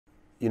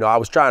I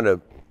was trying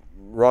to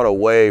run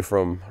away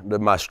from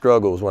my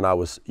struggles when I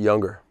was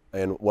younger.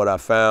 And what I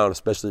found,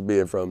 especially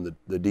being from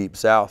the deep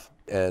South,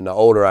 and the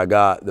older I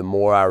got, the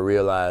more I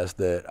realized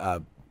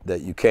that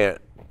you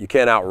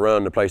can't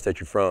outrun the place that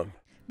you're from.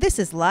 This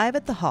is Live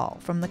at the Hall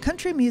from the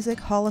Country Music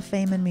Hall of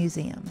Fame and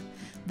Museum.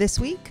 This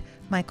week,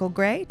 Michael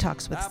Gray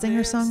talks with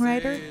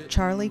singer-songwriter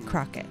Charley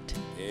Crockett.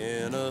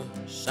 In a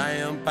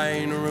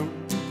champagne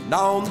room and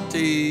on the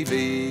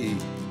TV,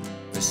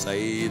 they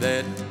say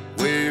that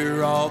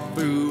we're all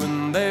through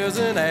and there's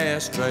an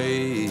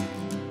ashtray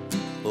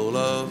full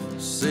of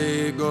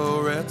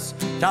cigarettes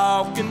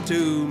talking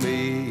to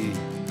me.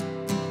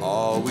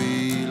 Are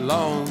we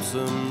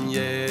lonesome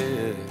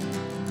yet?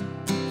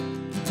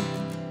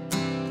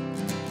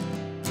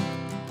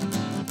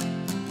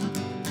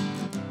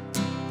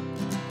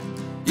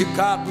 You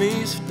caught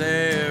me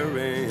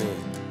staring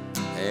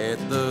at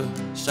the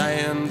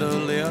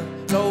chandelier.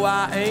 No,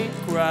 I ain't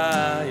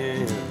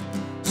crying.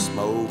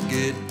 Smoke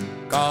it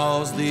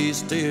cause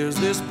these tears.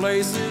 This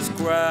place is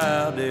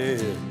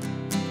crowded.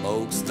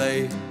 Folks,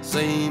 they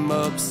seem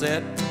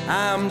upset.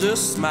 I'm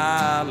just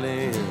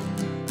smiling.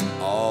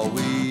 Are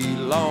we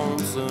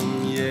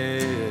lonesome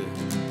yet?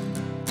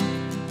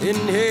 In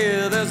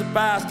here there's a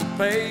price to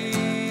pay.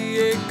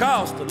 It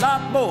costs a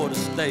lot more to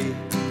stay.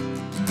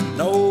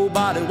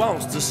 Nobody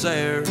wants to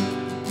share.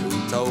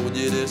 Who told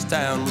you this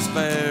town was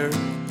fair?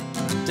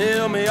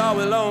 Tell me, are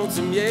we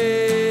lonesome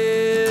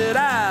yet?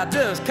 I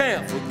just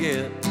can't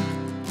forget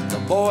the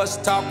voice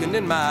talking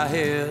in my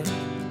head.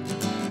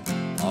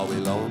 Are we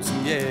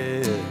lonesome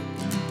yet?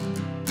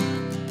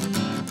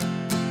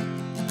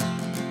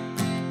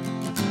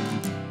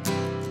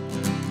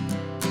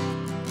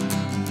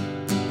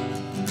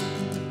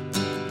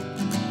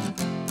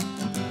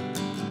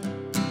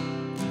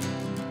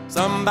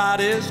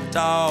 Somebody's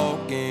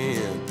talking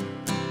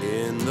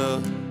in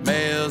the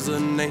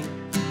mezzanine,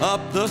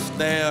 up the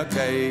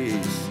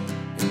staircase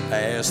and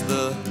past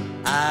the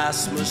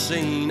ice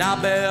machine. I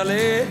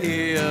barely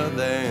hear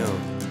them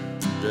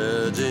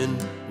judging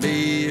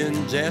me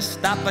in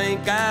jest. I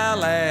think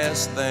I'll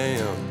ask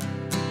them,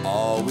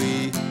 are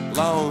we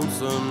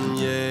lonesome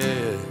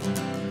yet?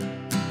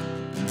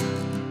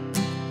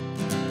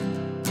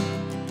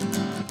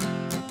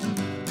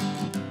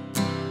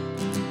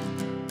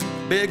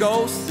 Big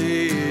old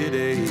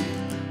city,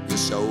 your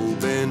show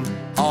been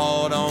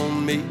hard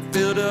on me,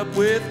 filled up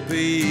with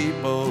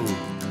people.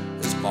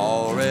 As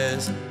far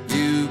as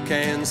you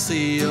can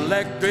see,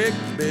 electric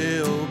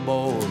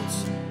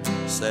billboards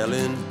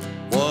selling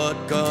what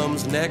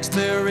comes next.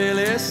 They're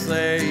really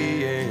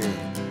saying,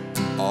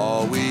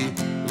 are we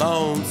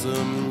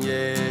lonesome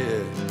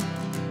yet?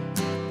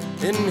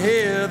 In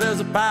here there's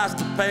a price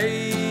to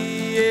pay.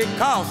 It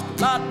costs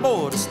a lot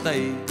more to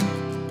stay.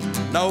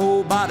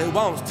 Nobody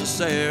wants to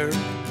share.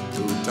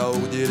 Who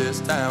told you this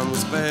town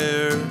was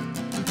fair?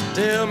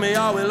 Tell me,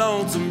 are we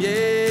lonesome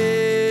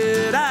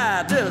yet?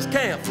 I just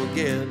can't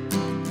forget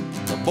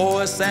the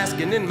voice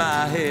asking in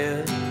my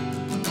head.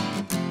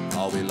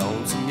 Are we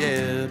lonesome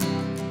yet?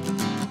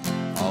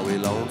 Are we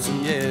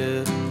lonesome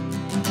yet?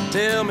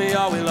 Tell me,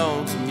 are we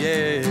lonesome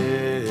yet?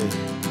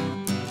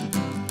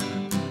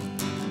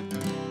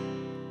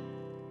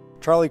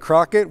 Charley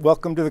Crockett,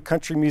 welcome to the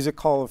Country Music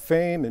Hall of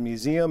Fame and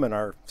Museum and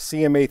our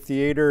CMA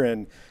Theater,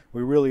 and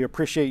we really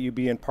appreciate you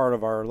being part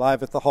of our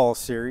Live at the Hall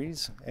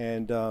series.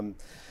 And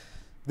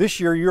this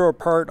year you're a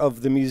part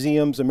of the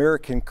museum's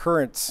American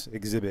Currents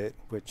exhibit,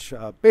 which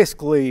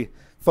basically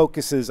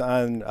focuses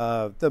on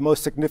the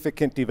most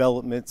significant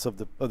developments of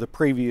the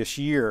previous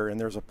year. And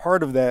there's a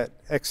part of that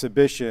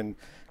exhibition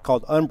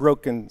called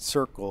Unbroken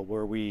Circle,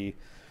 where we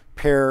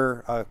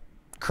pair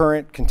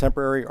current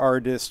contemporary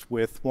artist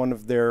with one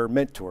of their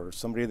mentors,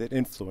 somebody that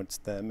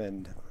influenced them.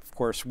 And of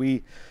course,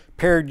 we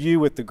paired you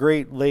with the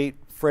great late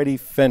Freddie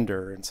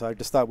Fender. And so I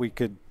just thought we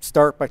could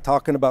start by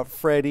talking about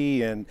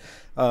Freddie and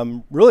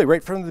really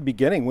right from the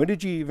beginning. When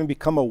did you even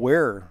become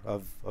aware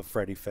of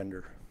Freddie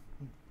Fender?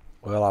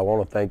 Well, I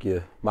want to thank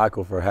you,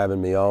 Michael, for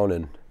having me on,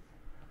 and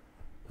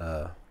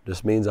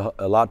just means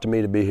a lot to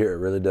me to be here. It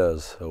really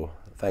does. So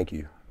thank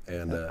you.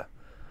 And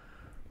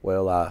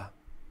well,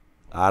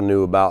 I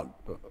knew about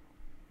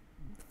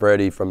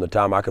Freddie from the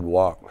time I could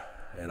walk,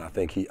 and I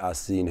think I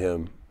seen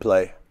him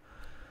play.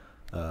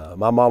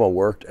 My mama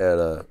worked at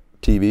a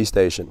TV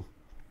station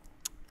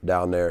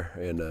down there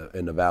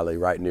in the valley,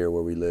 right near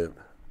where we lived,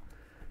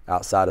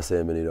 outside of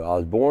San Benito. I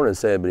was born in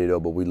San Benito,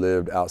 but we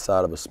lived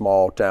outside of a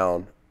smaller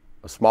town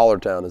in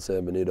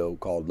San Benito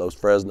called Los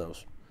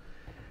Fresnos.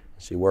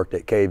 She worked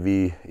at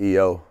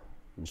KVEO,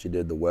 and she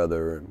did the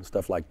weather and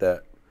stuff like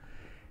that.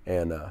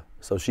 And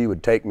so she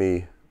would take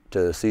me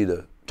to see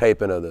the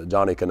taping of the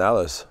Johnny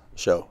Canales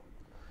show.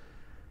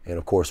 And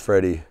of course,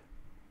 Freddie,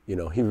 he's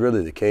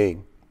really the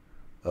king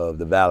of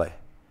the valley,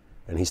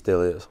 and he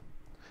still is.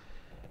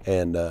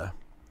 And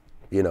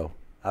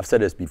I've said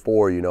this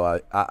before,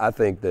 I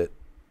think that,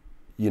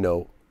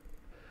 the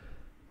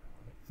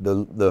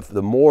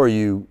more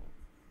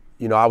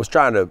I was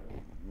trying to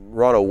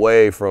run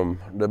away from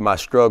my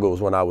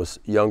struggles when I was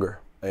younger.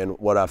 And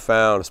what I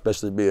found,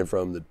 especially being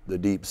from the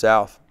deep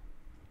South,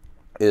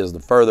 is the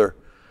further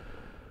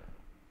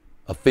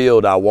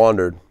afield I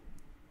wandered,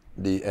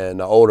 and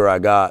the older I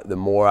got, the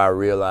more I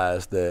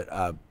realized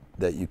that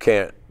you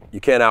can't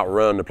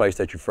outrun the place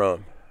that you're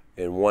from.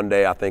 And one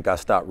day I think I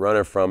stopped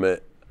running from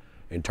it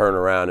and turned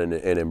around and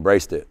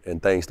embraced it,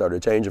 and things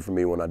started changing for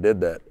me when I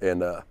did that.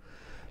 And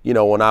you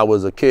know, when I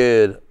was a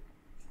kid,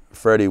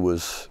 Freddie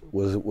was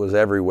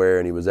everywhere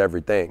and he was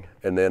everything.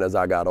 And then as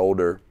I got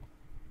older,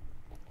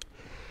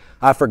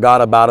 I forgot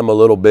about him a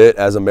little bit,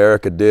 as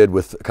America did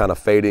with kind of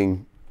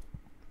fading,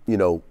 you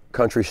know,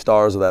 country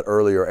stars of that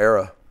earlier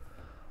era.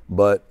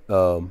 But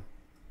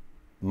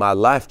my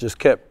life just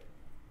kept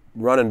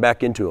running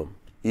back into him.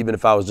 Even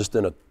if I was just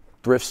in a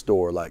thrift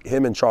store, like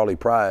him and Charley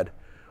Pride,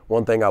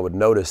 one thing I would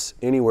notice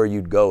anywhere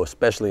you'd go,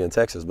 especially in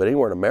Texas, but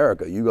anywhere in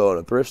America, you go in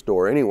a thrift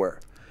store anywhere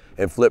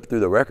and flip through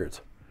the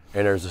records.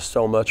 And there's just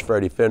so much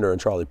Freddie Fender and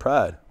Charley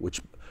Pride,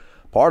 which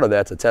part of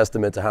that's a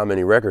testament to how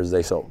many records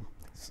they sold,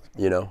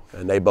 you know,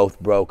 and they both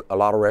broke a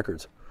lot of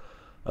records.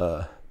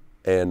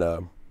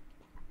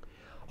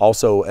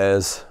 Also,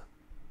 as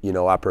you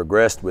know, I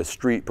progressed with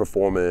street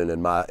performing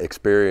and my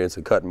experience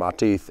and cutting my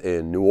teeth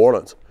in New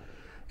Orleans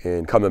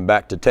and coming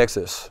back to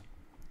Texas,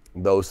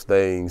 those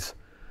things,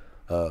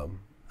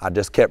 I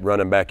just kept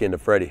running back into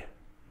Freddie.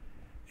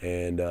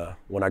 And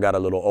when I got a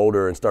little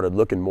older and started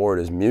looking more at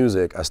his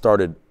music, I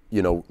started,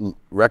 you know,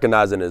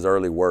 recognizing his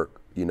early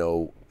work, you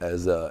know,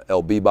 as a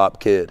El Bebop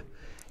Kid,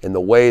 and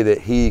the way that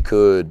he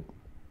could,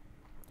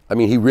 I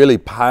mean, he really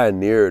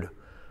pioneered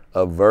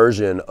a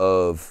version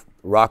of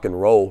rock and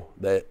roll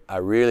that I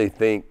really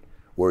think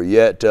we're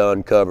yet to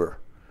uncover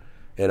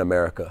in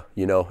America,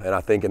 you know, and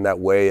I think in that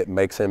way it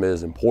makes him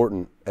as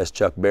important as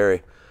Chuck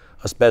Berry,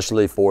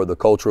 especially for the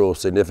cultural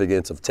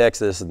significance of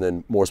Texas, and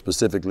then more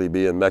specifically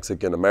being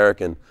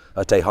Mexican-American,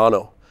 a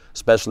Tejano,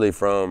 especially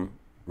from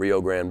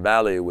Rio Grande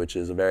Valley, which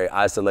is a very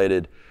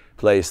isolated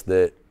place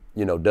that,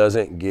 you know,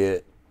 doesn't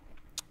get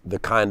the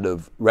kind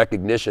of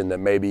recognition that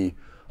maybe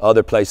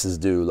other places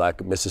do,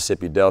 like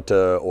Mississippi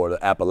Delta or the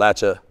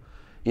Appalachia,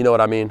 you know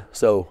what I mean?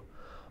 So,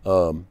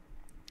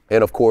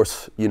 and of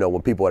course, you know,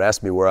 when people would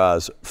ask me where I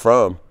was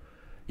from,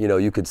 you know,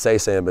 you could say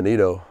San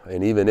Benito,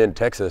 and even in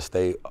Texas,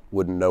 they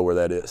wouldn't know where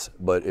that is.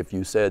 But if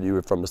you said you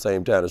were from the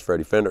same town as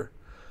Freddie Fender,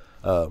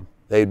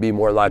 they'd be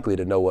more likely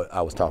to know what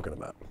I was talking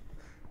about.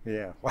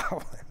 Yeah,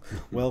 wow,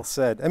 well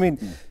said. I mean,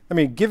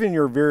 given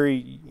your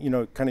very, you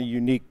know, kind of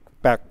unique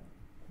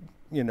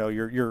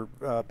your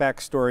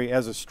backstory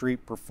as a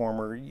street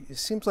performer, it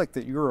seems like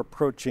that you're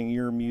approaching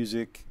your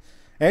music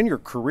and your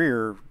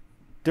career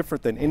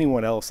different than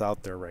anyone else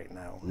out there right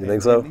now. You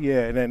think so?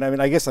 Yeah, and I mean,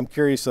 I guess I'm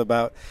curious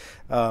about,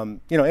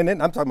 you know, and then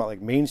I'm talking about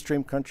like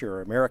mainstream country or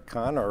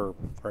Americana or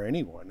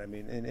anyone. I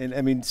mean, and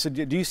I mean, so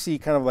do you see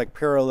kind of like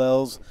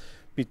parallels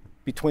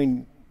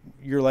between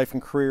your life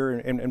and career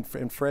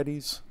and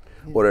Freddie's?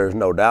 Well, there's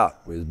no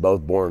doubt. We was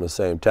both born in the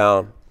same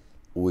town.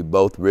 We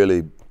both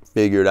really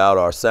figured out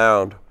our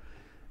sound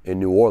in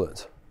New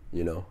Orleans,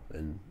 you know,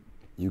 and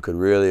you could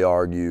really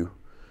argue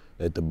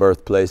that the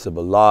birthplace of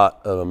a lot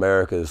of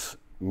America's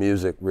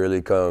music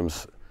really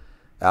comes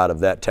out of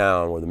that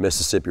town where the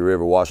Mississippi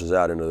River washes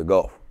out into the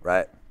Gulf,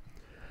 right?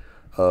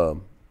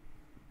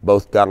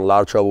 Both got in a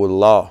lot of trouble with the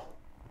law.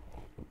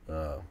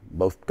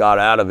 Both got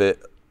out of it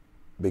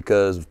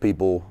because of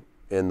people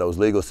in those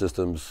legal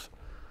systems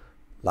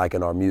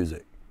liking our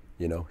music.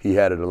 You know, he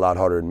had it a lot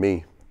harder than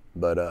me,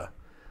 but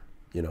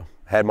you know,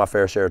 had my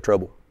fair share of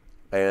trouble.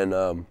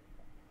 And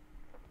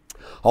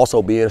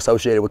also being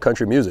associated with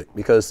country music,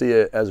 because see,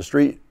 as a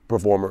street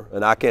performer,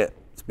 and I can't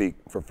speak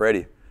for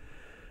Freddie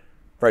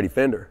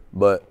Fender,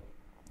 but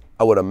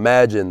I would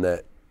imagine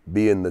that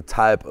being the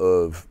type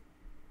of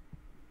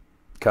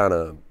kind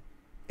of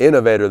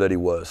innovator that he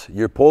was,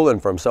 you're pulling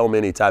from so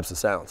many types of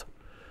sounds.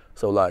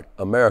 So like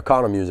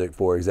Americana music,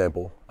 for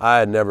example, I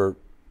had never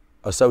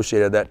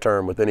associated that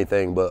term with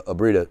anything but a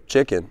breed of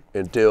chicken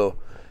until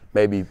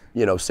maybe,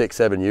 you know,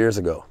 6-7 years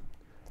ago.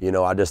 You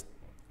know, I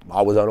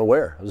was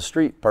unaware. I was a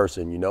street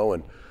person, you know,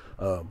 and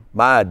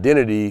my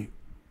identity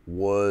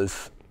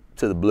was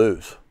to the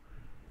blues,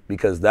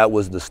 because that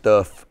was the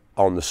stuff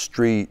on the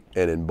street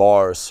and in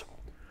bars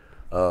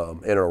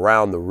and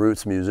around the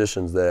roots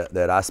musicians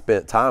that I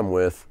spent time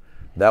with.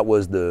 That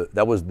was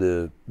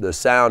the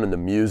sound and the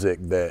music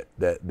that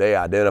they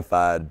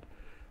identified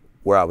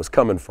where I was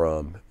coming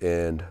from.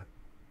 And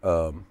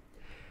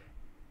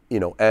you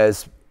know,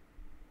 as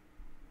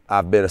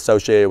I've been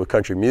associated with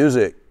country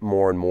music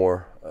more and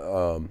more,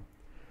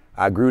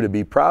 I grew to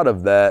be proud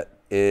of that.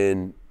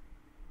 In,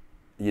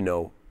 you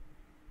know,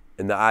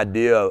 and the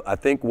idea, I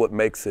think what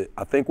makes it,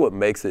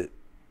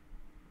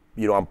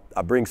 you know,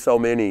 I bring so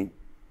many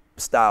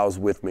styles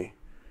with me,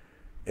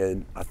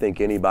 and I think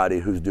anybody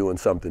who's doing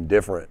something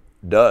different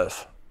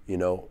does, you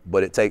know,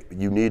 but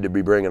you need to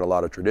be bringing a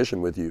lot of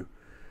tradition with you,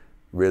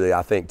 really,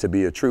 I think, to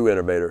be a true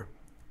innovator.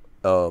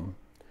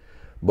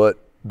 But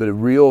the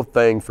real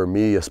thing for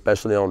me,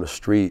 especially on the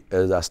street,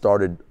 as I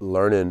started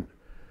learning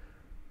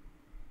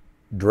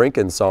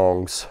drinking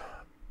songs,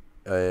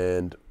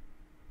 and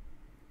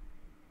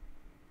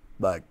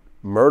like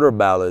murder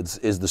ballads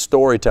is the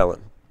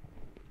storytelling.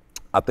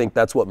 I think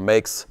that's what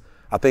makes,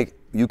 I think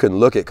you can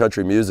look at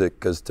country music,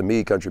 because to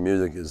me, country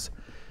music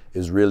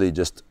is really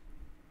just,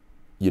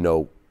 you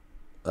know,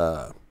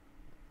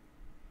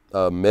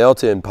 a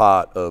melting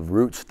pot of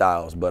root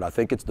styles, but I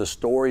think it's the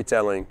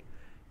storytelling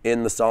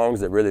in the songs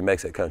that really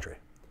makes it country,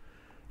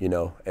 you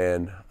know,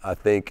 and I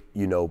think,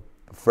 you know,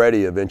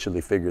 Freddie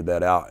eventually figured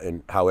that out,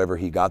 and however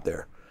he got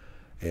there.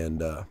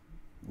 And,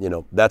 you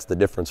know, that's the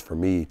difference for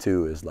me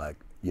too, is like,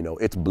 you know,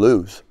 it's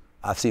blues.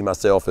 I see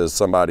myself as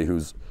somebody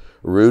who's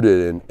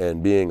rooted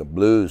in being a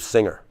blues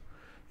singer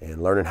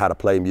and learning how to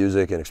play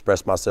music and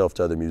express myself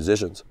to other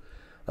musicians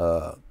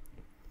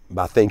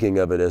by thinking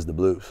of it as the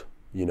blues,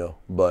 you know.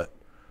 But,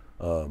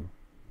 you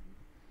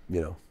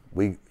know,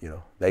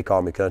 they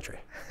call me country.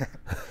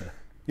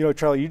 You know,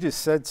 Charlie, you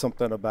just said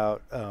something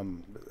about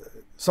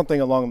something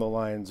along the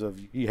lines of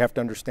you have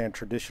to understand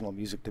traditional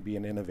music to be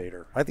an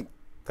innovator. I think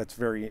that's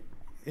very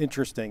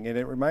interesting, and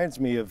it reminds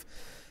me of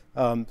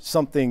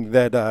something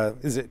that,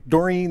 is it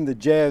Doreen the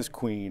Jazz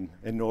Queen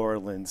in New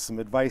Orleans, some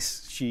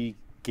advice she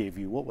gave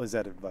you. What was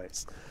that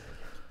advice?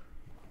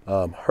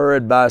 Her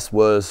advice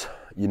was,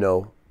 you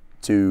know,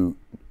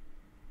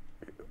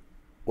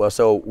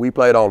 so we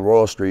played on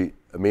Royal Street,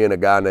 me and a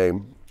guy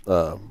named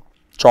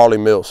Charles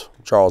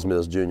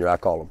Mills Jr., I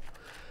call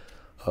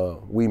him.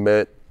 We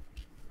met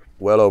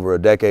well over a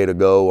decade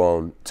ago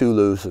on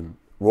Toulouse and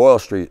Royal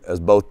Street as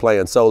both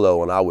playing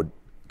solo, and I would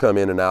come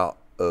in and out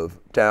of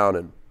town,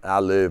 and I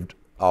lived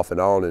off and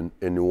on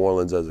in New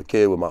Orleans as a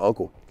kid with my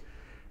uncle.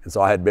 And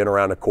so I had been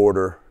around the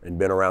quarter and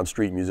been around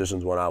street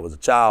musicians when I was a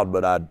child,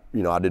 but I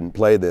didn't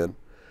play then.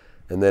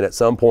 And then at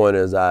some point,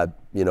 as I,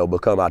 you know,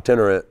 become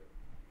itinerant,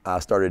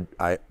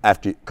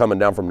 after coming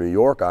down from New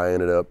York, I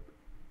ended up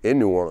in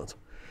New Orleans.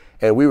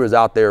 And we was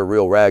out there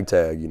real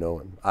ragtag, you know,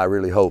 and I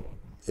really hope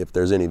if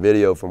there's any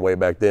video from way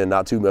back then,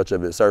 not too much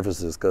of it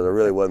surfaces, because it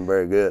really wasn't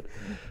very good.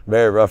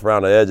 Very rough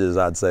around the edges,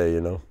 I'd say,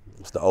 you know.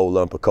 It's the old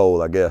lump of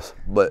coal, I guess.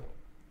 But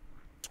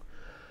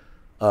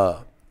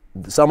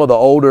some of the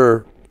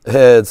older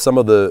heads, some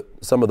of the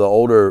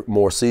older,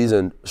 more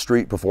seasoned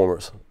street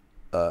performers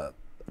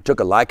took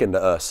a liking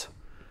to us,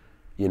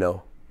 you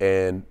know.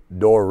 And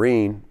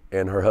Doreen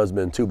and her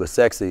husband Tuba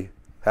Sexy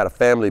had a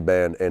family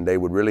band, and they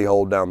would really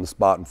hold down the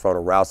spot in front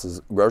of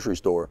Rouse's grocery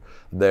store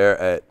there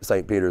at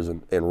St. Peter's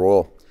and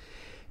Royal.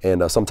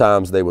 And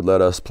sometimes they would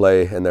let us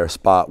play in their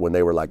spot when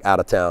they were like out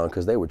of town,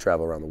 because they would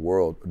travel around the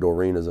world.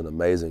 Doreen is an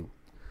amazing,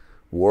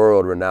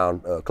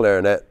 world-renowned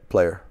clarinet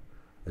player,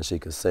 and she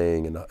could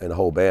sing and a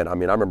whole band. I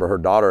mean, I remember her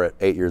daughter at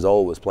 8 years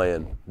old was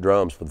playing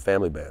drums for the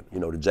family band. You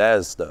know, the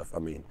jazz stuff. I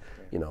mean,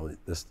 you know,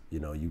 this, you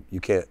know, you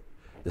can't.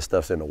 This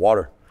stuff's in the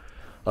water.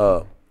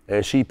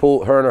 And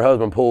her and her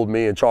husband pulled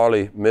me and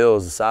Charlie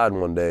Mills aside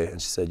one day,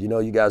 and she said, you know,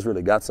 you guys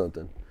really got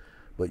something,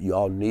 but you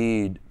all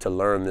need to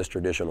learn this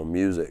traditional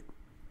music,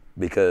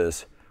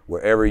 because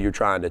wherever you're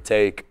trying to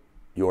take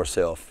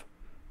yourself,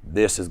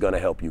 this is going to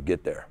help you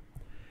get there.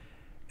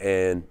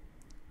 And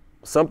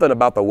something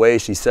about the way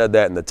she said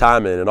that and the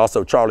timing, and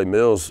also Charlie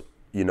Mills,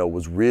 you know,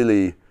 was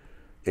really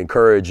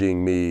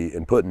encouraging me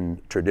and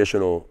putting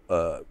traditional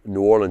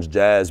New Orleans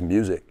jazz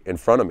music in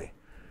front of me.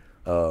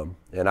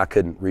 And I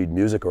couldn't read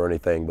music or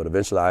anything, but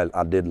eventually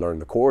I did learn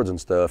the chords and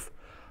stuff.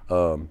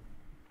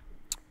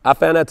 I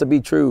found that to be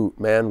true,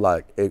 man.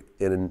 Like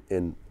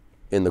in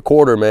the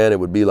quarter, man, it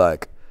would be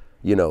like,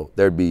 you know,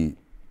 there'd be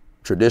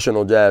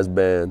traditional jazz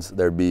bands,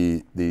 there'd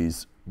be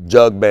these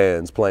jug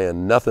bands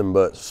playing nothing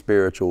but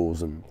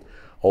spirituals and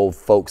old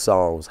folk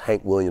songs,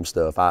 Hank Williams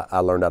stuff. I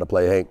learned how to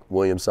play Hank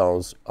Williams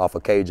songs off a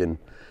Cajun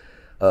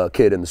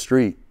Kid in the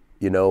Street.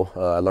 You know,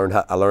 I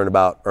learned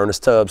about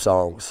Ernest Tubb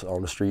songs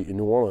on the street in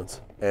New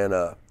Orleans. And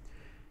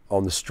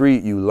on the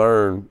street, you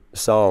learn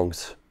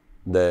songs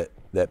that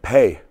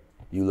pay.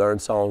 You learn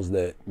songs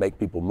that make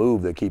people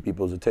move, that keep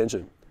people's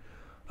attention.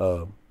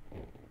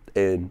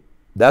 And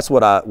that's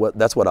what I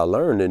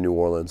learned in New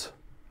Orleans,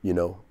 you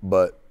know.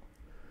 But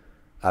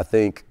I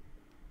think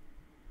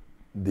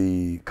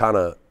the kind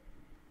of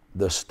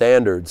the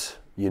standards,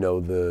 you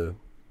know,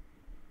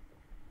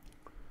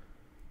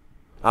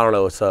 I don't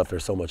know, it's tough.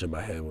 There's so much in my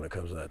head when it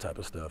comes to that type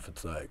of stuff.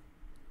 It's like,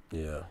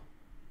 yeah.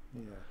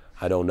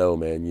 I don't know,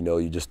 man. You know,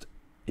 you just,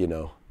 you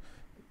know,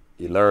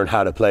 you learn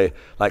how to play.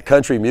 Like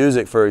country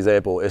music, for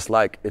example, it's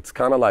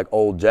kind of like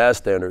old jazz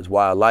standards.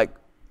 Why I like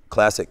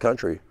classic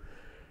country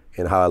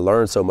and how I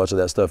learned so much of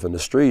that stuff in the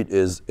street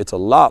is it's a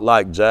lot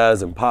like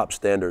jazz and pop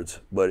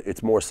standards, but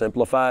it's more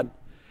simplified.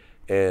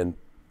 And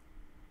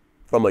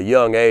from a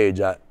young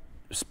age,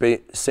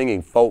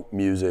 singing folk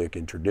music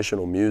and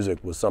traditional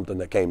music was something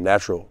that came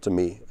natural to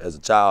me as a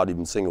child,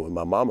 even singing with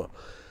my mama.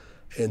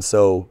 And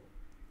so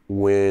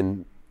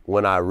when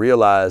I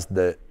realized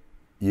that,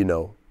 you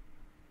know,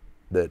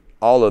 that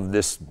all of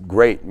this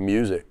great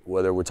music,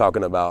 whether we're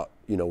talking about,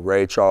 you know,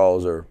 Ray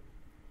Charles or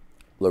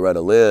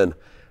Loretta Lynn,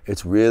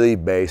 it's really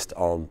based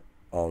on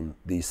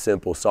these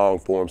simple song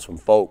forms from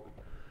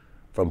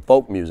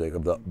folk music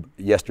of the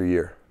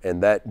yesteryear.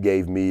 And that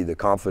gave me the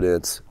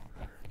confidence,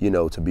 you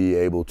know, to be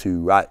able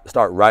to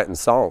start writing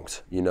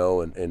songs, you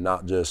know, and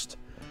not just,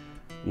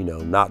 you know,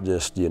 not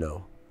just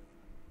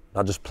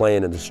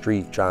playing in the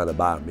street trying to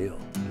buy a meal,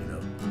 you know.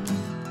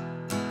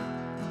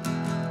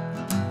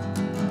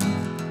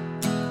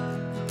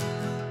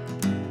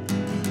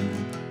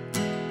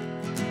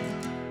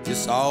 You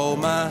saw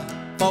my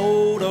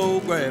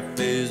photograph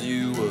as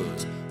you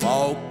was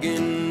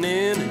walking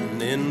in,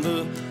 an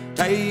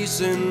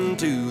invitation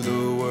to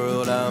the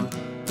world I'm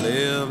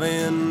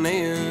living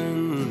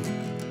in.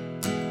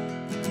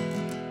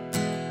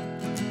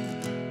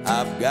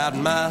 I've got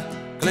my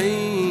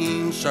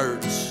clean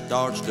shirt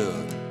starched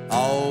up,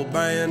 all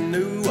brand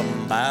new.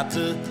 I'm about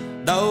to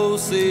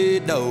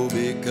do-si-do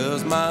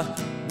because my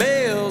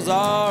bills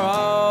are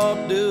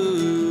all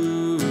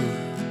due.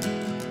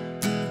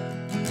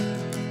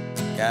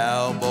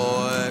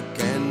 Cowboy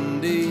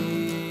candy,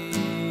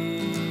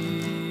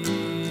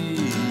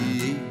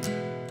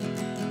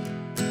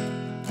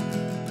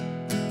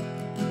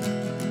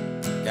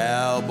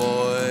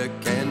 cowboy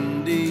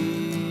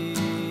candy,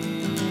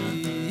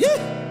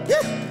 yeah,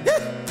 yeah, yeah.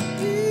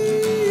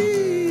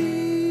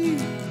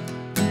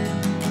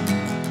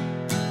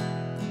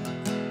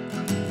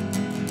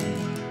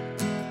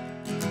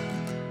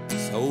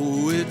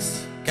 So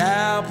it's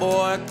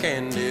cowboy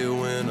candy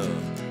when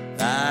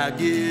I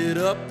get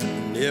up.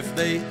 If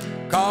they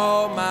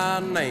call my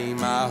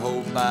name, I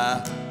hope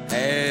I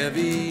have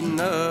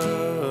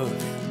enough.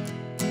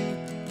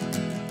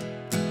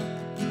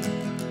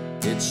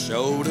 It's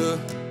sure to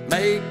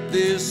make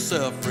this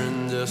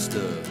suffering just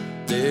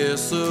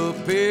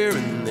disappear,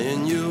 and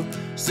then you'll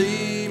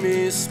see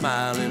me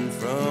smiling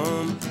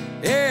from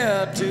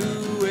ear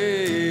to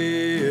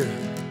ear.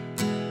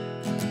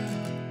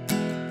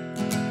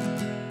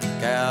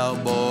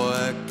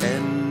 Cowboy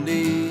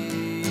candy,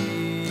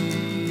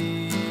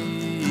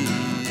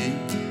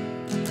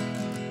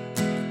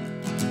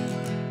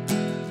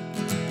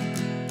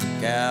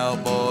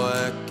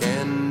 cowboy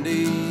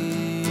candy,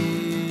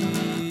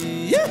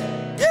 yeah,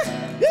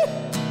 yeah, yeah.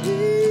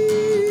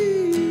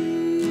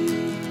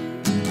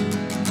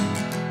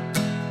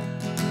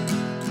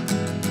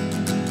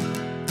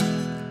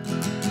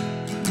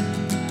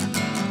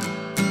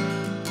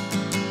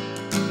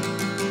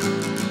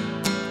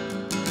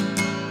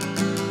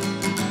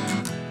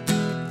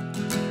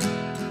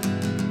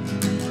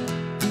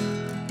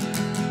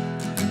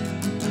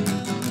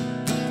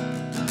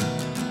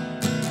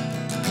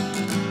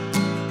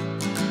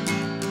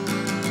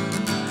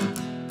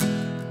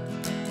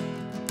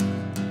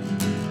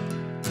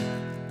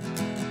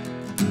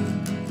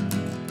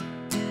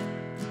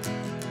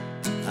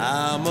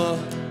 I'm a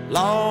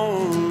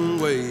long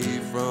way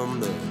from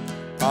the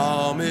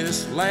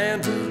promised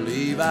land.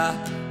 Believe I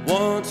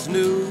once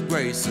knew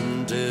grace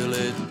until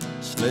it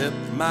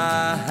slipped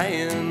my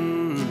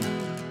hand.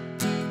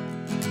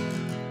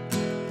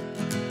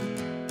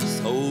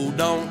 So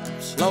don't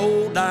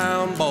slow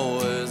down,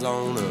 boys,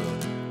 on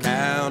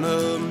account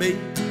of me.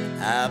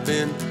 I've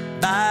been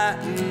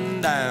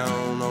biting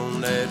down on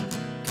that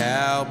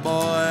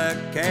cowboy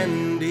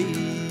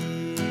candy.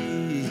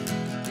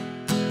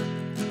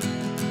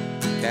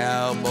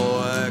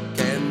 Cowboy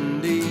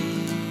candy,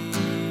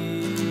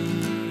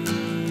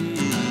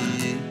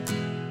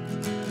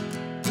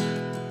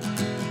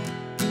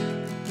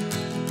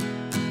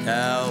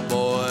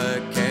 cowboy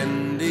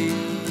candy,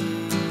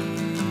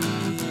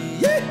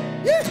 yeah,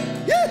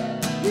 yeah, yeah.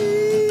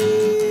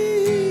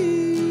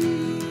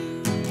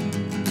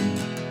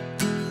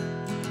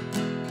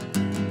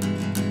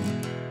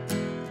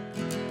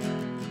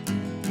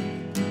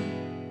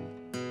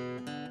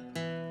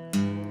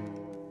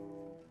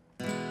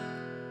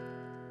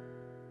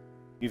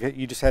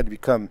 You just had to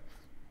become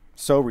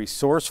so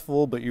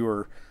resourceful, but you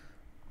were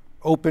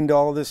open to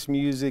all this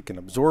music and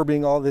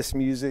absorbing all this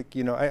music.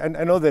 You know, I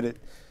know that at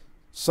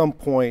some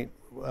point,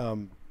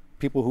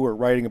 people who were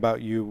writing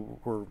about you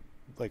were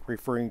like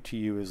referring to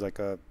you as like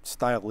a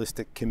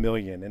stylistic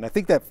chameleon, and I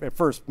think that at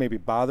first maybe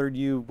bothered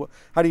you.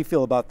 How do you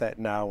feel about that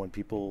now when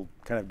people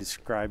kind of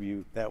describe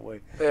you that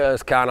way? Yeah,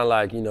 it's kind of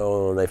like, you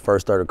know, when they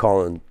first started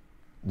calling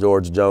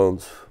George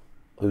Jones,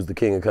 who's the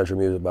king of country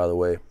music, by the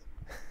way,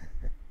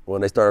 when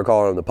they started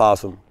calling him the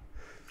possum,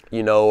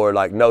 you know, or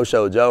like No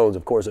Show Jones.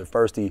 Of course, at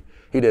first he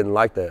didn't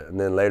like that, and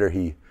then later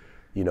he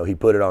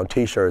put it on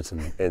T-shirts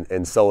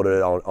and sold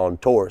it on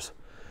tours.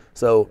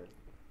 So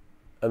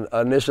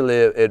initially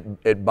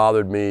it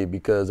bothered me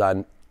because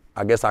I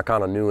guess I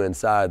kind of knew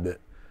inside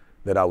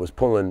that I was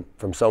pulling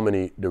from so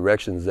many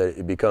directions that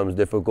it becomes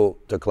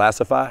difficult to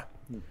classify,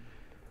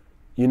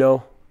 you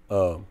know.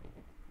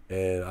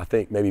 And I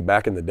think maybe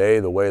back in the day,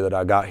 the way that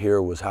I got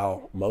here was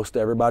how most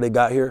everybody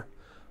got here,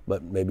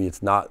 but maybe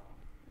it's not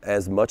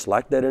as much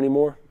like that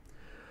anymore.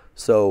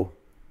 So,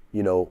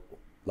 you know,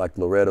 like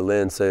Loretta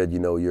Lynn said, you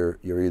know, you're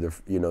either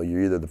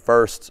the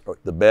first or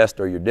the best,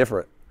 or you're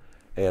different.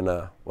 And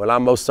well,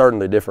 I'm most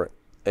certainly different.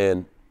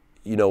 And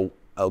you know,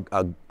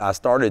 I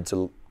started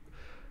to,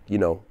 you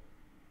know,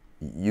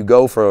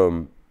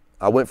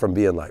 I went from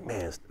being like,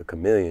 man, it's a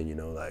chameleon, you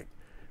know, like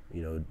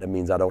you know, that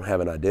means I don't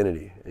have an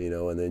identity, you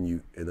know, and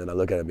then I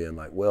look at it being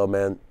like, well,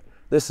 man,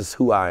 this is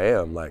who I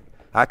am. Like,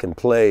 I can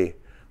play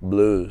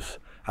blues,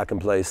 I can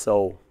play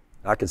soul,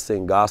 I can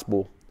sing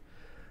gospel,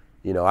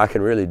 you know, I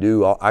can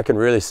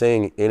really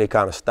sing any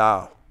kind of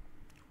style,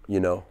 you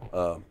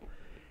know.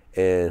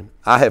 And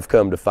I have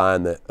come to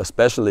find that,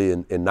 especially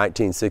in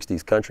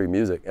 1960s country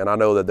music, and I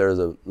know that there's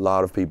a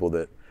lot of people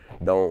that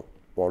don't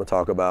want to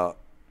talk about,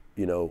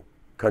 you know,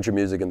 country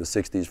music in the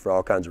 60s for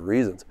all kinds of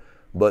reasons,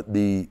 but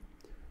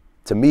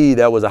to me,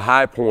 that was a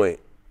high point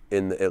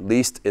at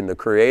least in the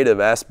creative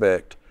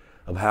aspect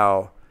of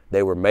how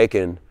they were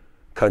making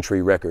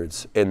country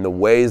records, in the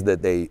ways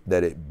that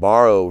it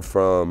borrowed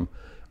from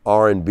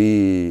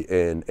R&B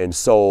and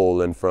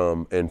soul and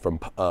from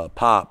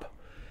pop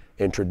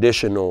and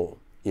traditional,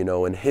 you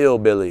know, and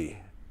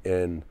hillbilly,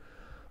 and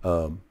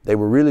they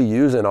were really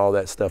using all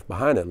that stuff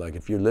behind it. Like,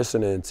 if you're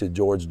listening to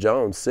George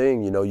Jones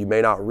sing, you know, you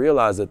may not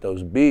realize that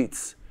those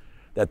beats,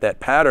 that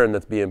pattern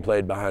that's being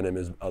played behind him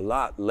is a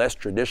lot less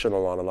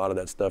traditional on a lot of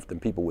that stuff than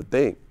people would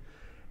think.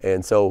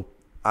 And so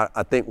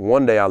I think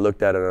one day I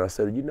looked at it and I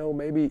said, you know,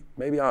 maybe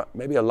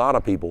a lot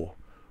of people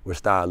were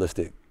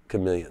stylistic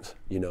chameleons,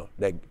 you know,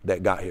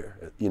 that got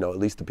here, you know, at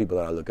least the people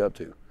that I look up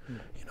to.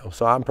 You know,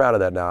 so I'm proud of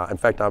that now. In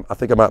fact, I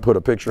think I might put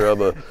a picture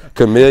of a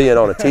chameleon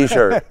on a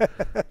T-shirt.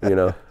 You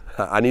know,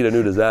 I need a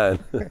new design.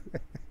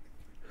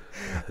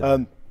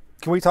 Can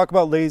we talk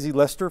about Lazy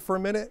Lester for a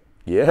minute?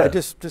 Yeah. I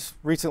just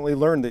recently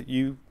learned that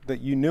you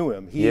knew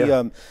him. He,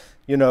 Yeah.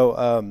 you know,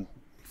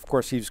 of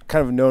course, he's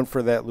kind of known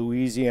for that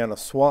Louisiana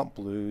swamp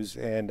blues,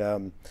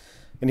 and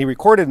he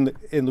recorded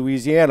in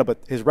Louisiana, but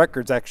his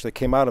records actually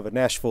came out of a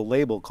Nashville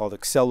label called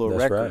Excello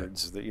That's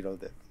Records, right. that, you know,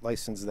 that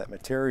licensed that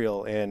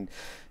material.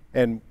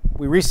 And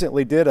we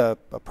recently did a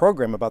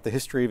program about the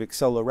history of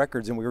Excello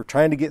Records, and we were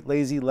trying to get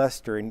Lazy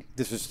Lester, and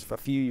this was a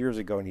few years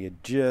ago, and he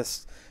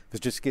was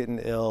just getting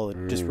ill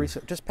and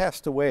just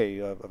passed away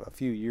a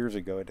few years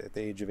ago at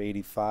the age of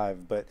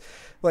 85. But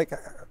like,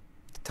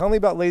 tell me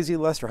about Lazy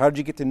Lester. How did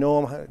you get to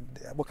know him?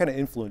 What kind of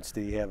influence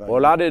did he have on you?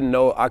 Well,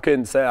 I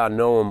couldn't say I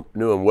knew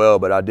him well,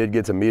 but I did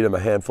get to meet him a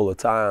handful of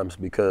times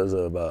because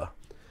of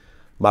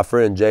my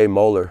friend Jay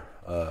Moeller,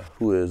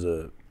 who is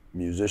a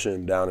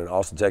musician down in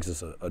Austin,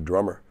 Texas, a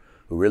drummer,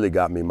 who really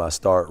got me my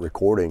start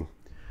recording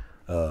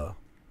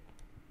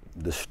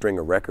the string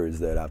of records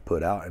that I've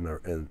put out in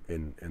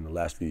the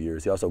last few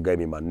years. He also gave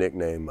me my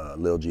nickname,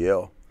 Lil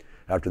GL,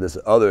 after this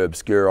other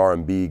obscure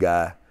R&B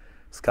guy.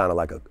 It's kind of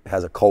like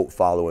has a cult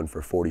following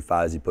for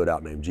 45s he put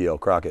out named GL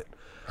Crockett.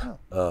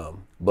 Oh.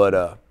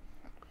 But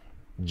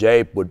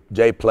Jay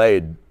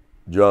played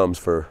drums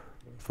for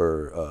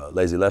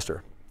Lazy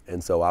Lester,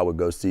 and so I would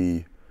go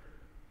see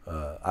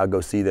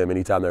them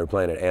anytime they were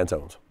playing at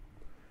Antone's.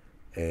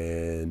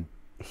 And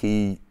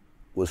he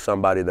was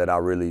somebody that I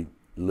really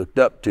looked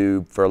up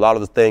to for a lot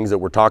of the things that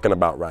we're talking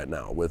about right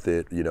now with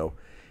it, you know.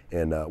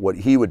 And what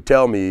he would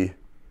tell me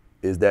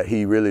is that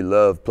he really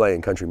loved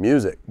playing country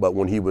music, but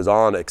when he was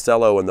on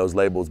Excello and those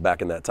labels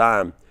back in that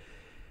time,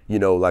 you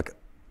know, like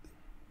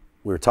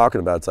we were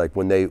talking about, it's like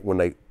when they,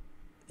 you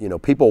know,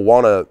 people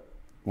want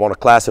to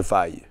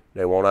classify you.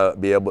 They want to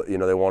be able, you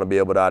know, they want to be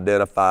able to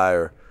identify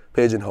or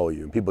pigeonhole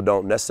you. And people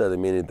don't necessarily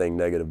mean anything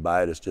negative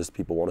by it. It's just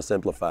people want to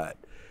simplify it.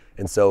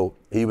 And so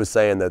he was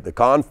saying that the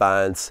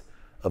confines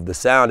of the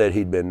sound that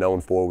he'd been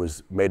known for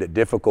made it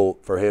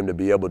difficult for him to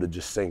be able to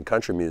just sing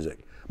country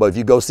music. But if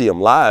you go see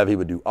him live, he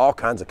would do all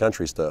kinds of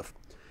country stuff,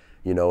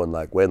 you know. And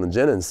like Waylon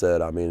Jennings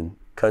said, I mean,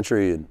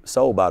 country and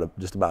soul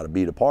just about a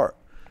beat apart,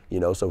 you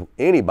know. So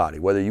anybody,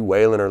 whether you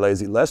Waylon or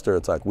Lazy Lester,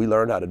 it's like we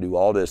learned how to do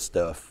all this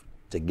stuff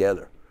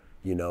together,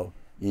 you know.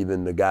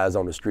 Even the guys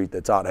on the street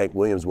that taught Hank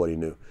Williams what he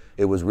knew.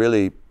 It was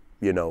really,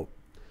 you know,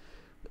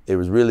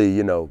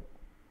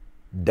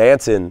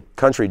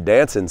 country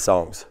dancing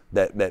songs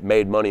that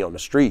made money on the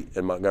street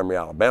in Montgomery,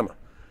 Alabama,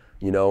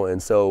 you know.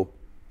 And so,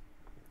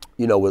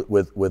 you know,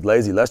 with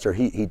Lazy Lester,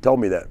 he told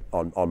me that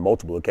on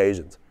multiple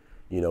occasions.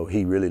 You know,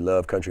 he really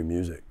loved country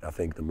music, I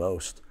think, the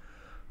most.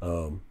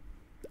 I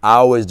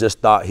always just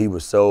thought he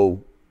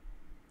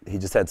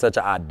just had such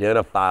an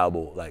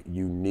identifiable, like,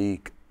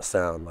 unique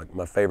sound. Like,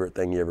 my favorite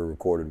thing he ever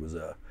recorded was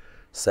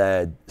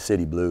Sad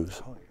City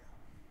Blues. Oh,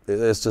 yeah.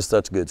 It's just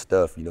such good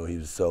stuff. You know, he's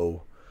just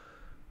so,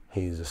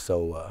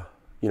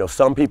 you know,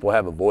 some people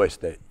have a voice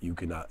that you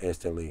cannot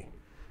instantly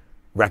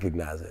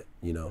recognize it,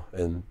 you know,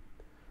 and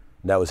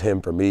that was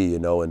him for me, you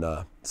know. And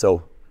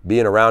so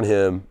being around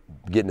him,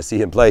 getting to see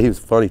him play, he was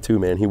funny too,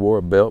 man. He wore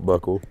a belt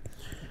buckle.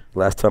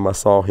 Last time I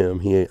saw him,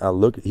 he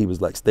was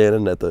like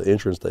standing at the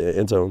entrance to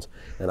Intones,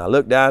 and I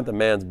looked down at the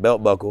man's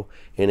belt buckle,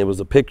 and it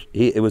was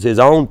it was his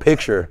own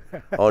picture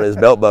on his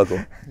belt buckle.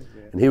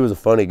 And he was a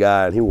funny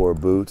guy, and he wore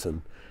boots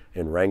and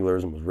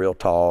Wranglers and was real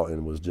tall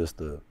and was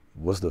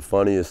the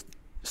funniest,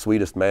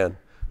 sweetest man.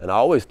 And I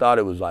always thought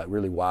it was like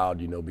really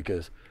wild, you know,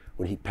 because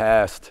when he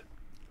passed,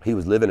 he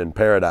was living in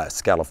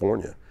Paradise,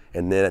 California.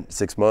 And then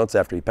 6 months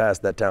after he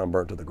passed, that town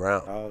burnt to the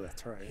ground. Oh,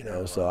 that's right. You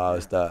know, so I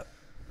always thought,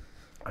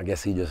 I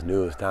guess he just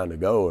knew it was time to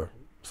go or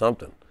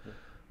something.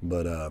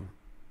 But,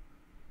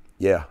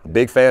 Yeah, a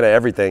big fan of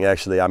everything,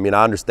 actually. I mean,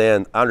 I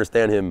understand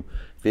him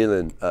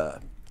feeling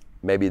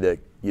maybe that,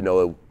 you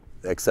know,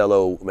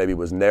 Excello maybe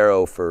was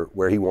narrow for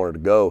where he wanted to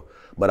go,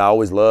 but I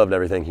always loved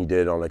everything he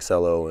did on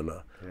Excello. And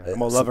I'm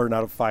a lover,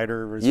 not a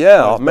fighter.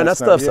 Yeah, man, that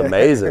stuff's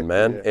amazing,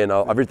 man. And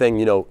everything,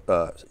 you know,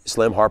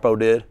 Slim Harpo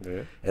did.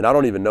 Yeah. And I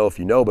don't even know if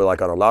you know, but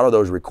like on a lot of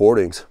those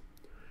recordings,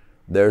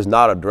 there's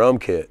not a drum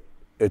kit.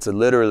 It's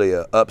literally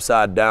a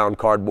upside down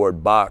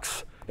cardboard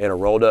box and a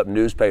rolled up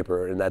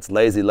newspaper, and that's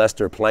Lazy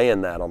Lester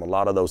playing that on a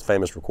lot of those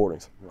famous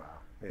recordings. Wow.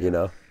 Yeah. You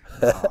know?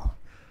 Oh,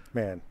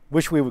 man,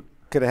 wish we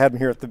could have had him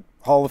here at the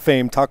Hall of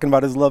Fame talking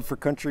about his love for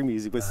country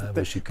music. But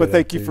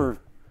thank you for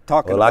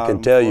talking about it. Well, I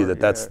can tell you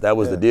that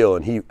was the deal.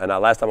 And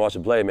last time I watched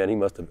him play, man, he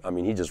must have,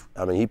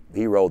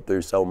 he rolled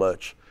through so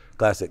much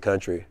classic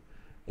country.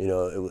 You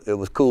know, it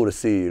was cool to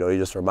see. You know, he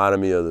just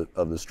reminded me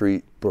of the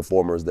street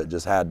performers that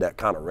just had that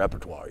kind of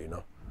repertoire. You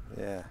know.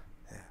 Yeah.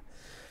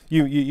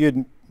 You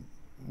had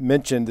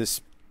mentioned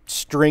this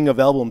string of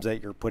albums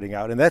that you're putting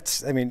out, and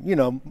that's, I mean, you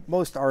know,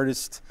 most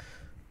artists.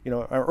 You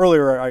know,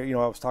 earlier, I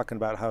was talking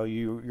about how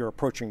you're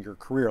approaching your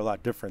career a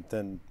lot different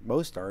than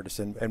most artists,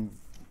 and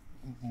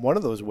one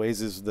of those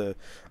ways is the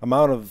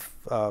amount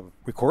of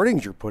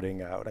recordings you're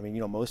putting out. I mean,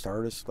 you know, most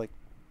artists like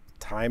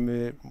time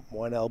it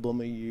one album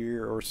a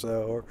year or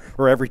so,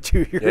 or every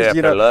 2 years. Yeah,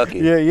 you know, they're lucky.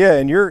 Yeah,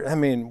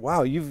 and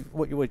wow,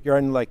 you're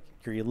on like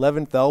your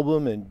 11th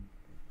album,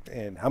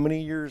 and how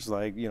many years?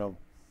 Like, you know.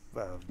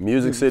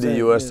 Music City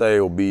USA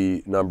will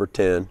be number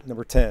 10.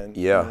 Number 10.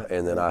 Yeah,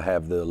 and then I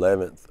have the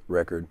 11th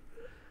record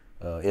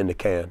in the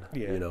can,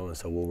 you know, and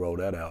so we'll roll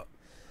that out.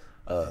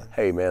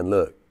 Hey, man,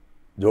 look,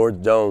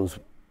 George Jones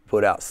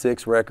put out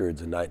 6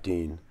 records in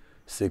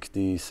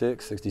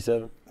 1966,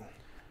 67.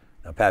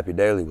 Now, Pappy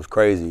Daly was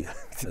crazy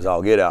as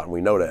all get out, and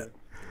we know that.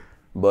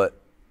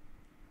 But,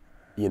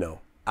 you know,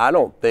 I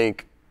don't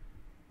think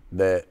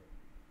that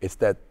it's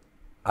that,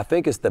 I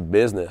think it's the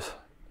business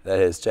that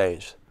has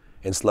changed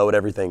and slowed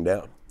everything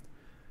down.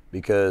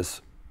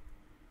 Because,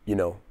 you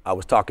know, I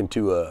was talking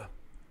to a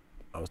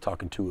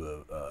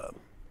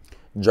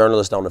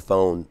journalist on the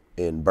phone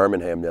in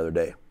Birmingham the other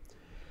day,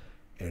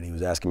 and he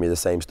was asking me the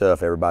same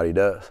stuff everybody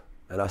does.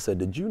 And I said,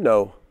 did you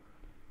know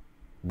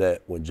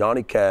that when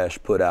Johnny Cash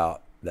put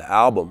out the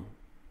album,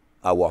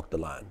 I Walked the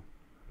Line,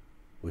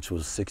 which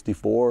was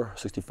 64,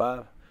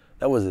 65,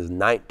 that was his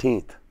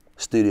 19th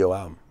studio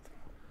album.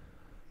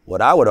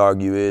 What I would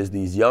argue is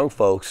these young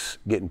folks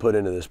getting put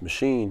into this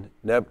machine,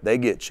 they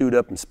get chewed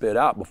up and spit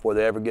out before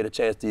they ever get a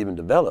chance to even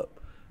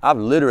develop. I've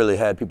literally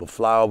had people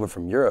fly over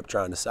from Europe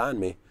trying to sign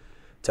me,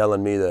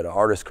 telling me that an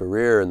artist's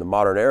career in the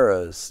modern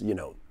era is, you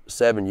know,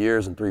 7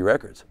 years and 3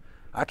 records.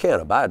 I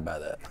can't abide by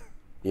that,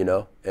 you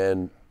know?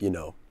 And, you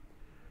know,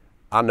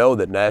 I know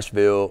that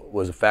Nashville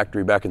was a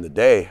factory back in the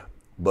day,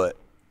 but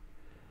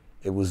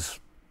it was,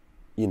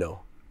 you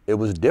know, it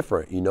was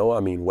different, you know?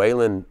 I mean,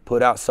 Waylon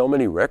put out so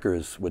many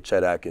records with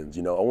Chet Atkins,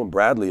 you know, Owen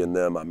Bradley and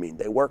them. I mean,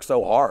 they worked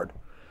so hard,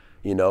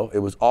 you know? It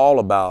was all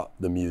about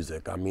the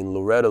music. I mean,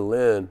 Loretta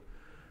Lynn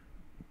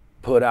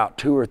put out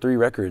 2 or 3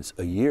 records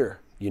a year.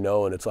 You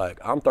know, and it's like,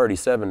 I'm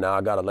 37 now,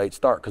 I got a late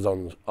start because I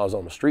was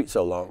on the street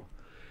so long.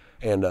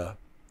 And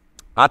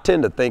I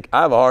tend to think,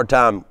 I have a hard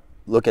time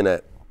looking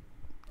at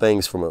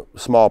things from a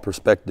small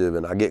perspective,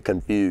 and I get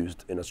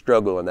confused and a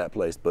struggle in that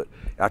place. But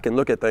I can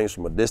look at things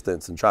from a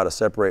distance and try to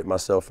separate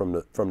myself from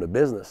the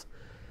business.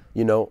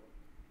 You know,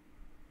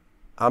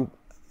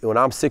 when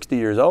I'm 60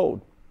 years old,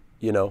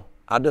 you know,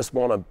 I just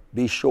want to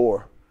be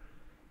sure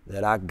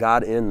that I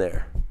got in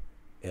there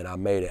and I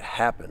made it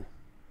happen.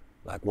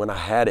 Like when I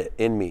had it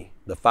in me,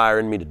 the fire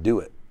in me to do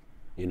it,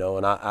 you know,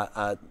 and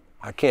I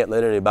can't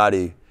let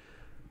anybody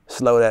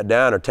slow that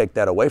down or take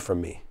that away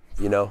from me,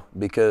 you know,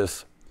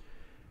 because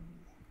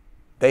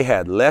they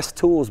had less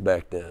tools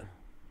back then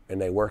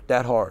and they worked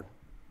that hard.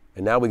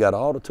 And now we got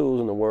all the tools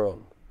in the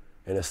world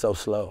and it's so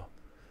slow,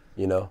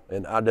 you know,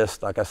 and I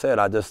just, like I said,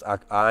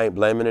 I ain't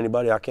blaming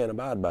anybody. I can't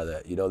abide by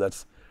that. You know,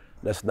 that's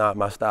not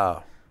my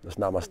style. That's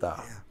not my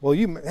style. Yeah. Well,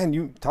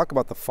 you talk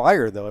about the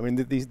fire, though. I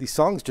mean, these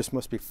songs just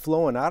must be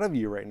flowing out of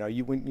you right now.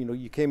 You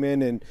came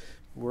in and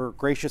were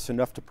gracious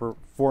enough to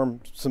perform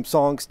some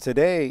songs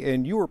today,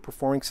 and you were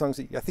performing songs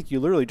that I think you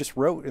literally just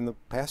wrote in the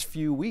past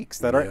few weeks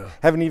that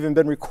haven't even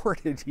been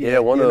recorded yet. Yeah,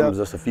 one of them is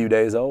just a few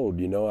days old.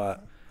 You know, I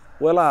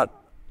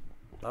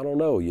don't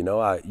know. You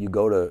know,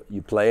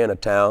 you play in a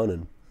town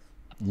and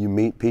you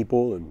meet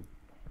people and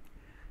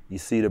you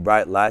see the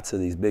bright lights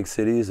of these big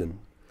cities and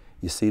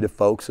you see the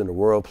folks in the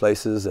rural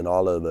places and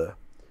all of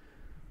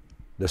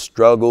the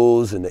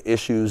struggles and the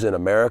issues in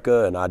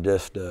America, and I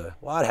just,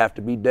 I'd have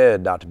to be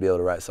dead not to be able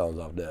to write songs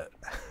off that,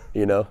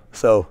 you know?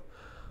 So,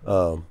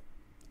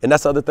 and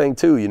that's the other thing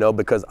too, you know,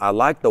 because I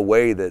like the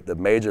way that the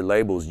major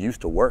labels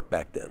used to work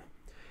back then,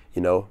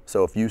 you know?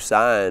 So if you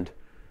signed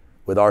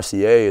with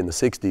RCA in the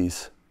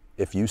 60s,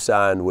 if you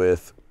signed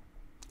with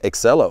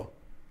Excello,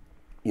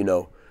 you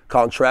know,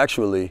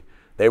 contractually,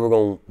 they were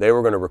going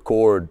to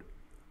record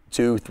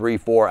 2, 3,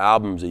 4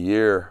 albums a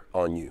year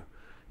on you,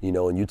 you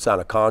know, and you'd sign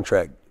a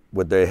contract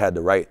where they had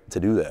the right to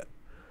do that.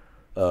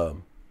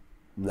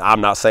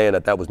 I'm not saying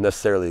that was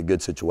necessarily a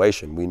good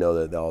situation. We know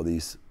that all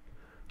these,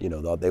 you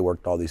know, they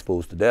worked all these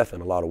fools to death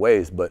in a lot of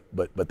ways, but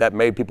that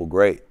made people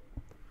great.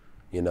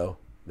 You know,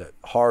 that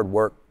hard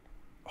work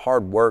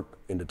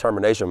and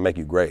determination will make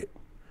you great.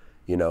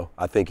 You know,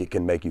 I think it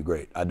can make you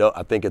great.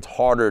 I think it's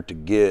harder to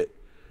get,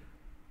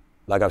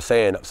 like I'm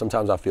saying,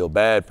 sometimes I feel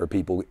bad for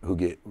people who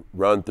get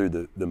run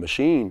through the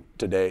machine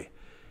today,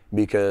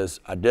 because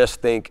I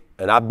just think,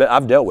 and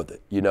I've dealt with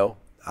it, you know.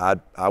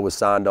 I was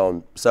signed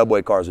on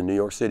subway cars in New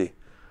York City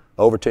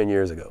over 10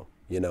 years ago,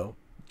 you know.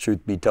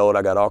 Truth be told,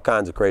 I got all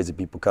kinds of crazy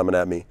people coming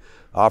at me,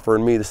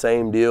 offering me the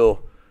same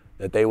deal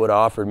that they would have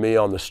offered me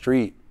on the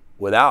street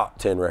without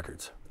 10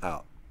 records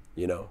out,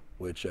 you know,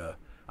 which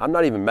I'm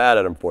not even mad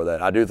at them for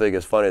that. I do think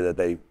it's funny that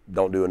they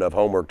don't do enough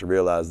homework to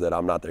realize that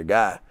I'm not their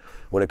guy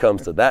when it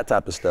comes to that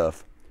type of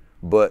stuff.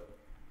 But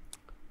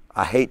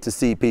I hate to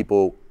see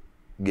people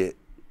get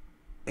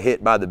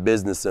hit by the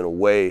business in a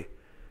way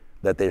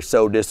that they're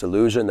so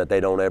disillusioned that they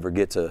don't ever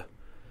get to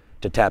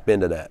tap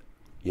into that,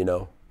 you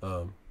know.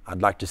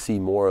 I'd like to see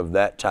more of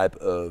that type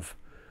of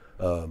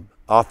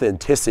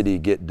authenticity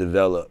get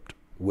developed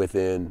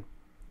within,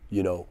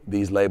 you know,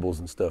 these labels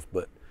and stuff.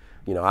 But,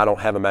 you know, I don't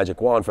have a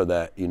magic wand for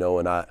that, you know,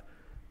 and I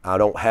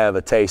don't have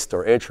a taste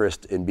or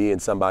interest in being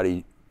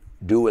somebody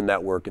doing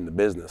that work in the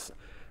business.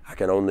 I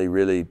can only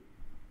really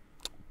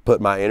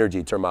put my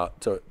energy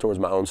towards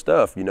my own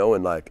stuff, you know.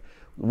 And like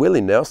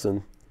Willie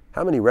Nelson,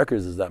 how many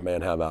records does that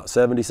man have out?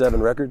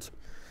 77 records,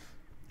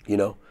 you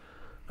know.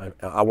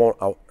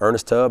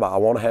 Ernest Tubb, I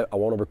want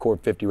to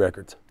record 50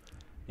 records,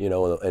 you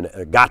know, and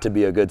it got to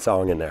be a good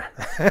song in there.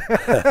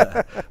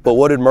 But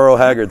what did Merle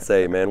Haggard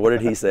say, man? What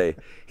did he say?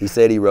 He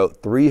said he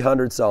wrote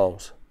 300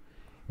 songs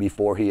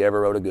before he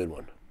ever wrote a good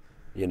one,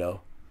 you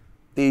know.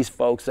 These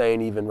folks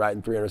ain't even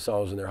writing 300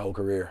 songs in their whole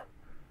career.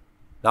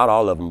 Not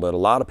all of them, but a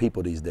lot of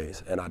people these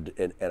days. And I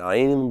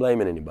ain't even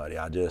blaming anybody.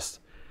 I just,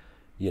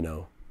 you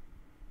know,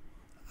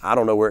 I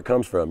don't know where it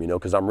comes from, you know,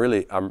 because I'm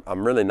really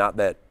not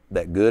that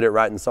good at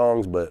writing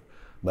songs, but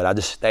I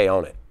just stay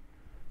on it,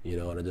 you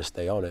know, and I just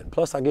stay on it. And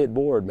plus I get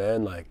bored,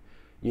 man. Like,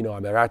 you know,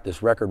 I got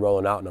this record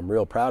rolling out and I'm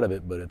real proud of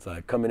it, but it's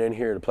like coming in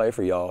here to play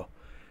for y'all,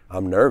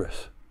 I'm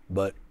nervous,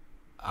 but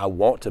I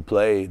want to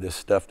play this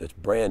stuff that's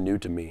brand new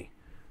to me,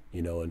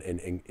 you know,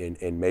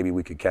 and maybe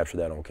we could capture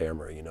that on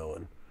camera, you know,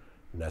 and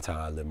that's how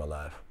I live my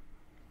life.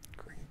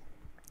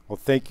 Well,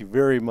 thank you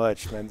very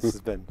much, man.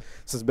 This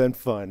has been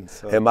fun.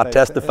 So Am I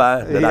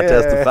testifying? Did I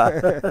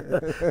testify?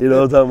 You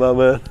know what I'm talking about,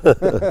 man?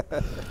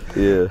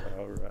 Yeah.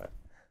 All right.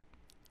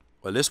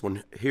 Well, this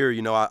one here,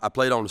 you know, I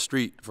played on the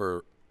street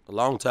for a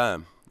long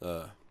time,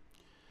 about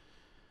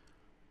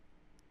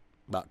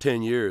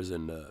 10 years,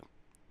 and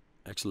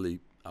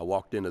actually I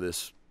walked into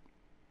this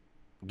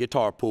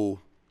guitar pool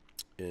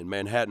in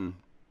Manhattan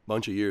a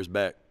bunch of years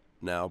back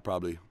now,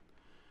 probably,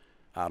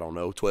 I don't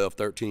know, 12,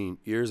 13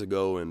 years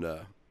ago, and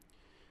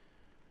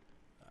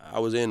I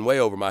was in way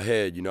over my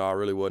head, you know. I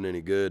really wasn't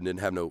any good and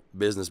didn't have no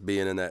business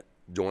being in that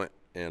joint.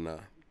 And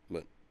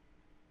but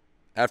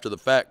after the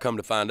fact, come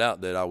to find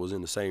out that I was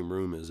in the same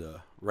room as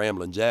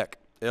Ramblin' Jack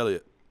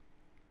Elliott.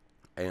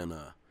 And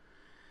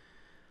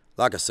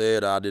like I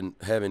said, I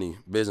didn't have any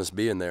business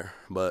being there.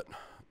 But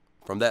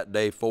from that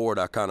day forward,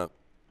 I kind of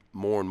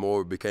more and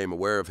more became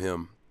aware of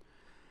him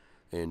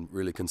and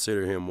really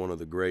consider him one of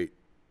the great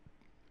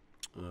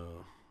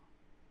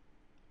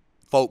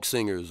folk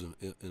singers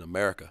in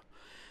America.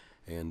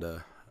 And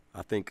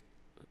I think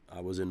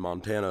I was in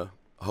Montana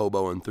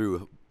hoboing through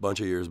a bunch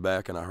of years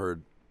back, and I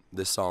heard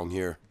this song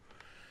here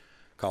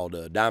called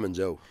Diamond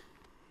Joe.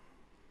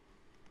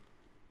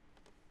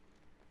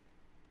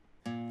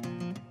 Let's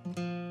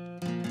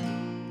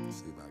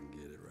see if I can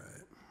get it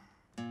right.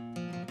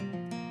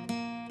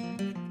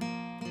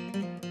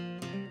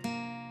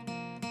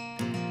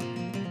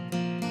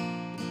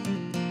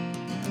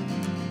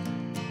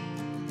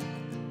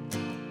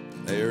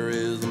 There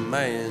is a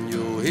man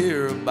you'll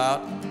hear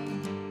about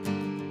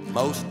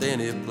most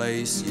any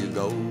place you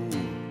go,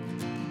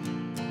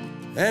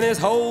 and his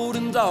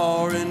holdings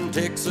are in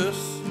Texas,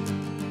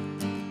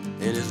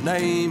 and his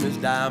name is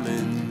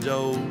Diamond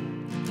Joe.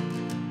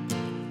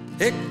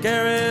 He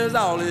carries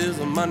all his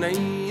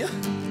money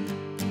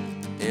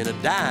in a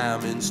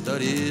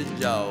diamond-studded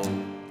jaw,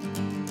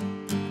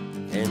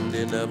 and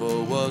he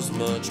never was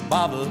much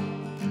bothered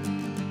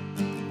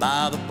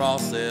by the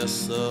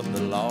process of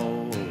the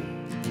law.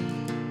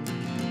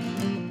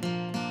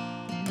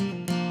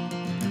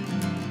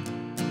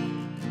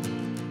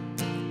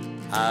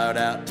 Hired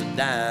out to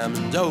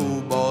Diamond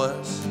Joe,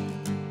 boys,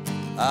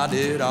 I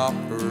did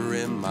offer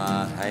him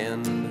my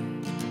hand,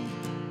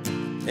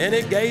 and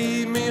he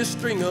gave me a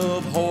string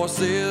of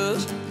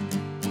horses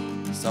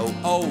so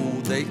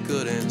old they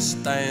couldn't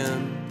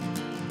stand.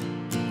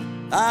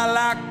 I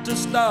like to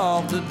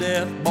starve to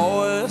death,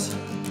 boys,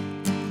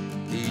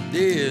 he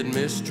did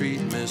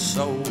mistreat me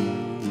so.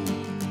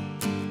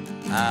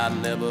 I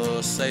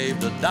never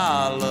saved a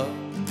dollar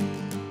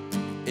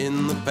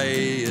in the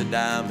pay of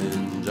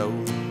Diamond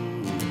Joe.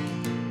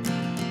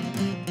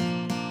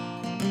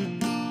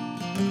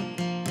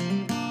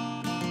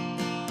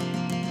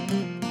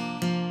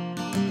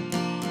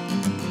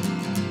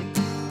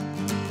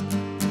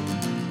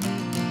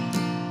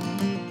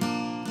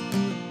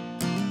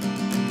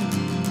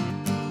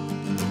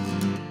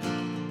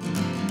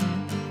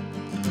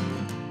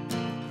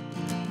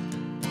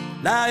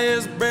 Now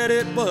his bread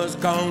it was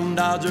corn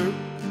dodger,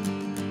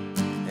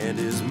 and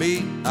his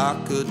meat I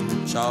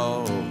couldn't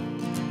chaw.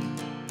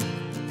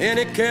 And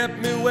it kept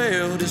me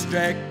well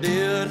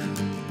distracted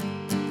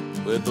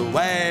with the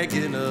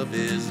wagging of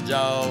his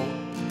jaw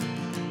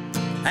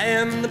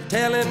and the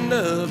telling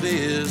of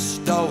his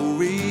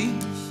stories.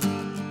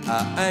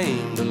 I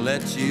aim to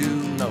let you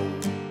know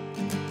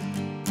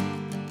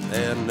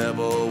there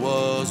never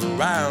was a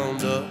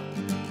rounder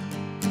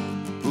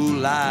who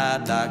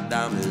lied like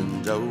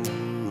Diamond Joe.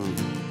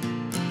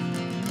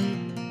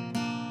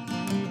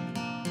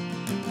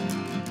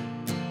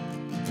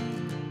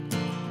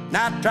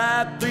 Now I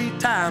tried 3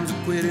 times to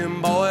quit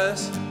him,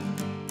 boys,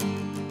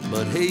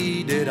 but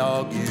he did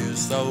argue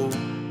so.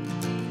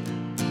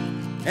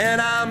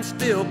 And I'm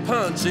still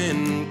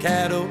punching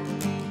cattle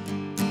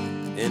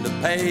in the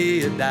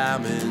pay of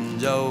Diamond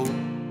Joe.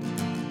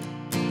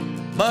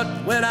 But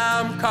when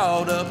I'm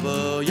caught up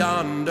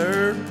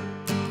yonder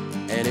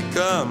and it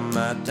come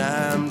my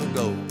time to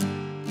go,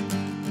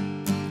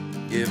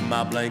 give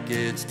my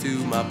blankets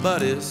to my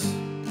buddies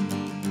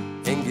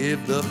and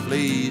give the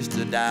fleece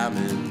to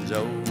Diamond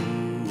Joe.